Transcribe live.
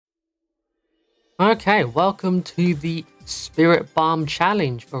Okay, welcome to the Spirit Bomb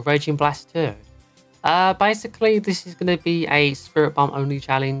Challenge for Raging Blast 2. Basically, this is going to be a Spirit Bomb only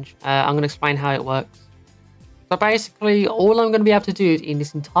challenge. I'm going to explain how it works. So basically, all I'm going to be able to do in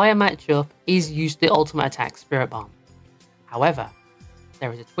this entire matchup is use the ultimate attack, Spirit Bomb. However,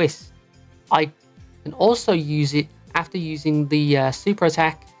 there is a twist. I can also use it after using the super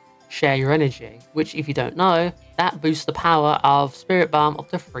attack, Share Your Energy, which if you don't know, that boosts the power of Spirit Bomb up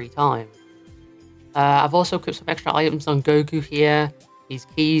to 3 times. I've also equipped some extra items on Goku here. His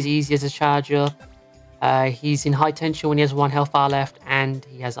key is easier to charge up. He's in high tension when he has 1 health bar left, and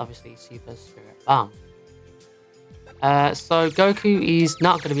he has obviously Super Spirit Bomb. So Goku is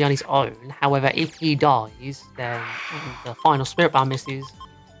not going to be on his own. However, if he dies, then the final Spirit Bomb misses,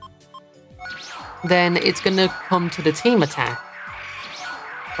 then it's going to come to the team attack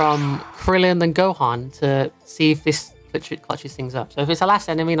from Krillin and Gohan to see if this clutches things up. So if it's the last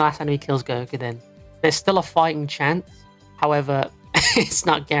enemy kills Goku, then there's still a fighting chance. However, it's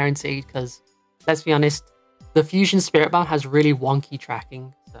not guaranteed because, let's be honest, the Fusion Spirit Bomb has really wonky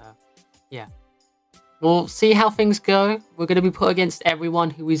tracking. So, yeah. We'll see how things go. We're going to be put against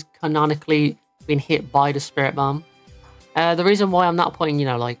everyone who is canonically been hit by the Spirit Bomb. The reason why I'm not putting,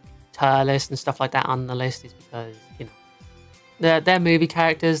 like Turles and stuff like that on the list is because, they're movie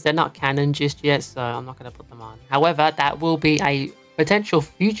characters. They're not canon just yet, so I'm not going to put them on. However, that will be a potential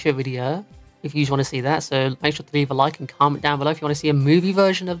future video if you want to see that. So make sure to leave a like and comment down below if you want to see a movie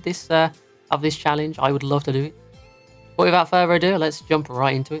version of this challenge. I would love to do it. But without further ado, let's jump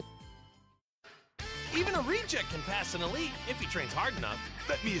right into it. Even a reject can pass an elite if he trains hard enough.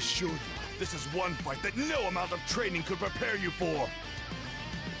 Let me assure you, this is one fight that no amount of training could prepare you for.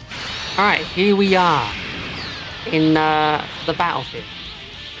 Alright, here we are in the battlefield.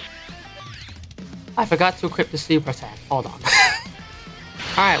 I forgot to equip the super attack. Hold on.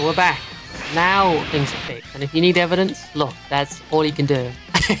 Alright, we're back. Now things are fixed. And if you need evidence, look, that's all you can do.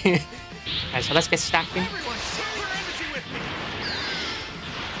 Alright, so let's get stacking.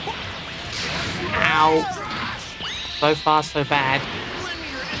 Ow. So far, so bad.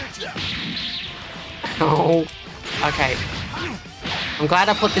 Oh. Okay. I'm glad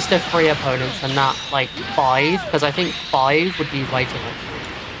I put this to 3 opponents and not, 5, because I think 5 would be way too much.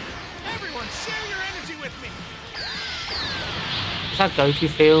 Everyone, share your energy with me. That's how Goku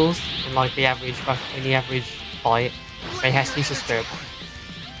feels in, the average fight, where he has to use a Spirit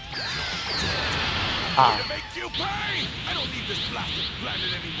Bomb. To make you pay! I don't need this blasted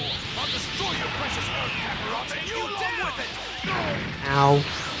planet anymore. I'll destroy your precious Earth, Kakarot, and you along with it! Ow.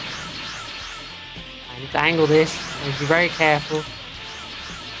 I need to angle this. I need to be very careful.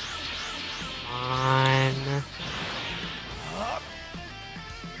 Come on.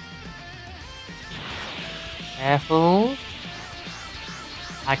 Careful.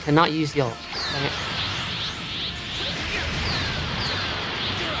 I cannot use the ult. Damn it.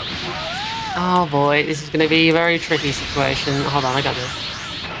 Oh boy, this is going to be a very tricky situation. Hold on, I got this.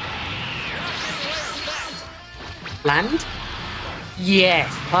 Land?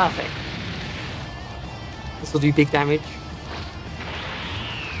 Yes, perfect. This will do big damage.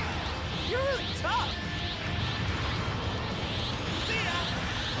 You're really tough. See ya.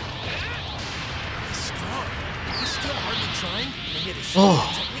 He's still hardly trying, and yet his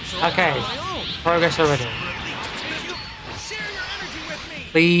techniques are Okay. all my own. Progress already. Share your energy with me.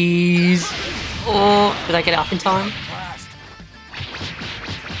 Please. Oh, did I get it up in time? Blast.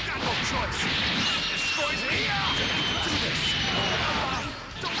 Got no choice. Destroy me. You can do this.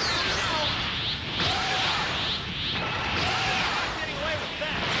 Don't getting away with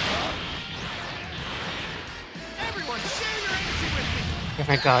that. Everyone, share your energy with me. Oh,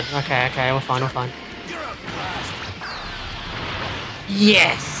 thank God. Okay, we're fine. You're a blast.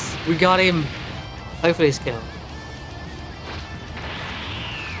 Yes! We got him. Hopefully he's killed.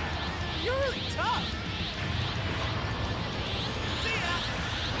 You're really tough. See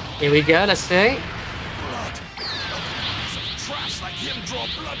ya. Here we go, let's see. Blood. Some trash like him draw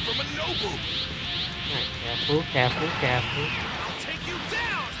blood from a noble. Right, careful. I'll take you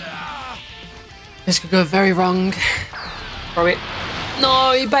down. This could go very wrong. Throw it.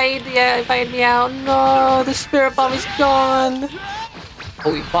 No, he baited me out. No, the Spirit Bomb is gone.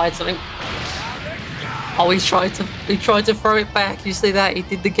 Oh, he fired something. Oh, he tried to throw it back. You see that? He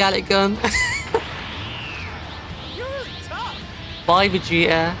did the Gallic gun. You're really tough. Bye,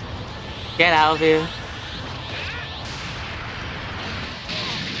 Vegeta. Get out of here.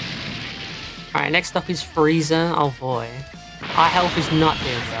 Alright, next up is Frieza. Oh boy. Our health is not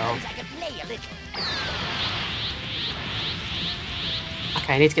doing well.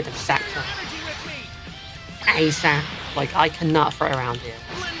 Okay, I need to get them stacks up. Energy with me. ASAP. I cannot throw it around here.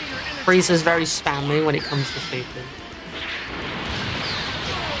 Lend me your energy. Frieza's very spammy when it comes to sleeping.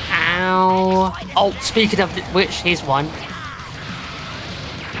 Ow. Oh, speaking of which, here's one.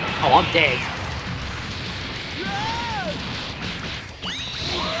 Oh, I'm dead.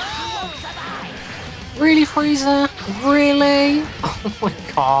 Really, Frieza? Really? Oh my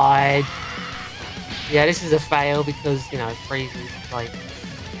god. Yeah, this is a fail because, you know, Frieza's like...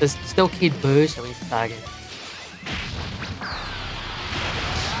 There's still Kid Buu, so he's target.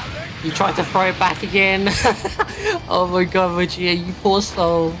 You tried to throw it back again. Oh my god, Vegeta, you poor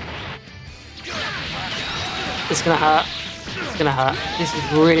soul. It's gonna hurt. It's gonna hurt. This is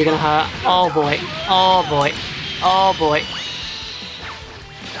really gonna hurt. Oh boy. Oh boy. Oh boy.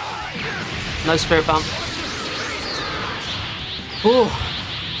 No spirit bump. Ooh,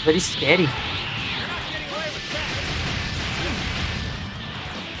 very scary.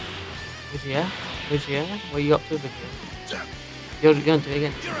 Vegeta? Vegeta? What are you up to, Vegeta? You're gonna do it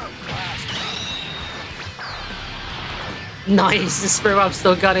again. Nice! The spirit bump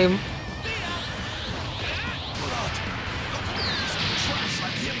still got him.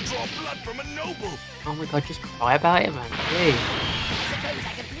 Oh my god, just cry about it, man. Please.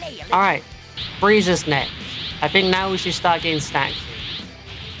 Alright, Frieza's next. I think now we should start getting stacks in.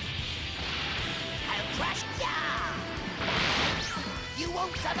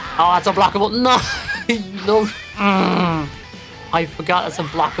 Oh, that's unblockable. No! No. I forgot that's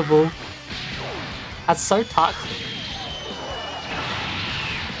unblockable. That's so toxic.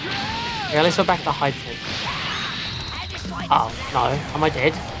 Yeah, let's go back to high tech. Oh, no. Am I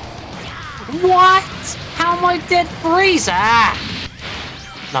dead? What? How am I dead, Frieza?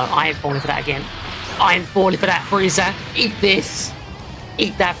 No, I ain't falling for that again. I ain't falling for that, Frieza. Eat this.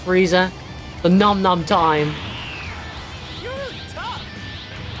 Eat that, Frieza. The num num time.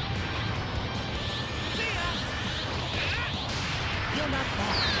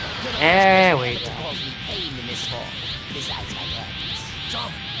 There we go.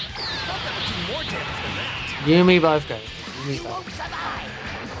 You and me both go. You and me both.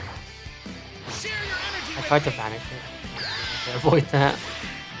 I tried to vanish it. To avoid that.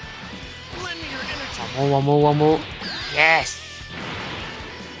 One more, one more, one more. Yes!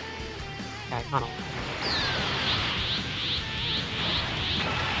 Okay, come on.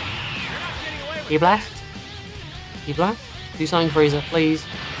 E-Blast? E-Blast? Do something, Frieza, please.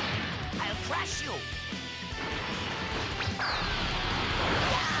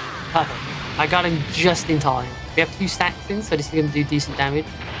 Perfect. I got him just in time. We have 2 stacks in, so this is going to do decent damage.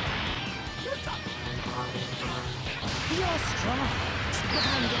 You're strong, but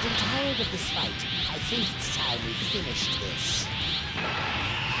I'm getting tired of this fight. I think it's time we finished this.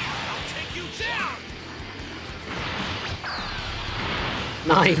 I'll take you down!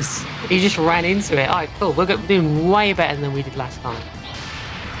 Nice. He just ran into it. Alright, cool. We're doing way better than we did last time.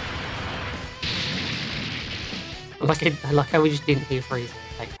 I like how we just didn't hear Frieza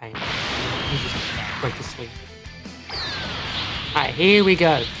take pain. He just went to sleep. Alright, here we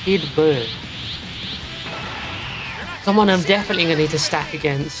go. Kid Buu. Someone I'm definitely going to need to stack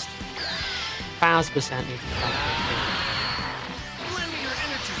against. 1000% need to stack against. Lend me your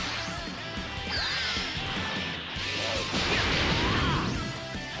energy!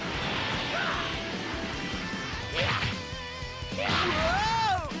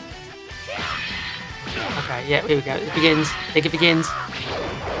 Okay, yeah, here we go. It begins. I think it begins.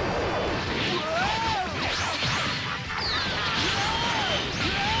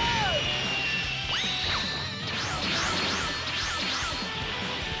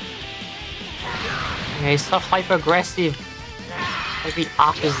 Yeah, he's so hyper aggressive. Like the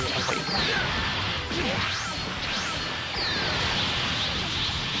opposite of what you want.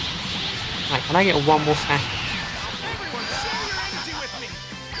 Right, can I get one more snack? Everyone, share your energy with me!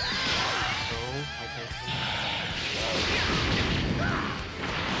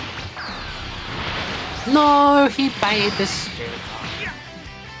 No, he baited the spirit.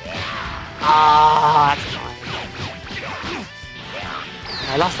 Ah, that's annoying.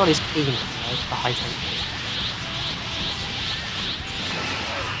 I lost all his key, the high tempo.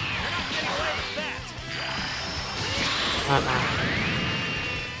 Right, man.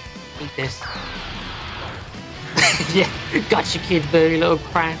 Eat this. Yeah, gotcha, Kid Buu, you little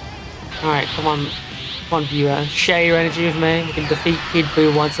crap. Alright, come on. Come on, viewer. Share your energy with me. We can defeat Kid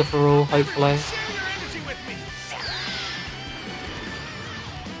Buu once and for all, hopefully. Share your energy with me!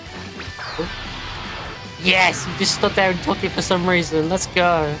 Yes! You just stood there and took it for some reason. Let's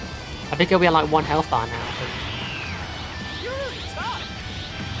go. I think he'll be on like 1 health bar now. I think. You're tough!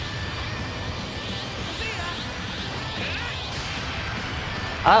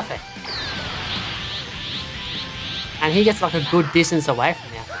 Perfect. And he gets like a good distance away from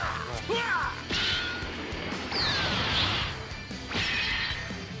me after that as well.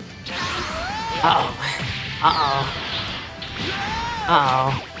 Uh-oh. Uh-oh.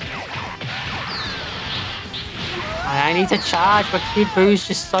 Uh-oh. I need to charge, but Kid Boo's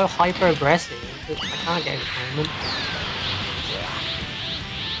just so hyper-aggressive. I can't get it from him.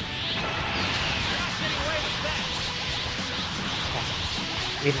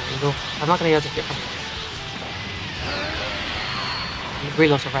 Need an angle. I'm not gonna be able to hit from here.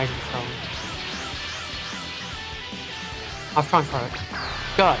 Reloads are rising control. I've tried for it.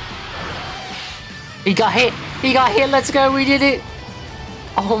 Go. He got hit! He got hit! Let's go! We did it!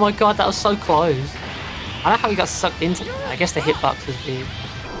 Oh my god, that was so close. I don't know how he got sucked into that. I guess the hitbox was big.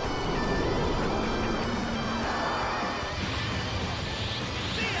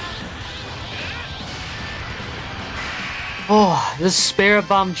 Oh, the Spirit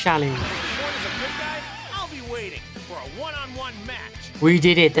Bomb Challenge. I'll be waiting for a one-on-one match. We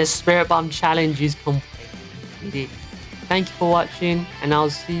did it. The Spirit Bomb Challenge is complete. We did. Thank you for watching, and I'll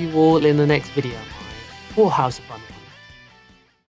see you all in the next video. Full House of Fun.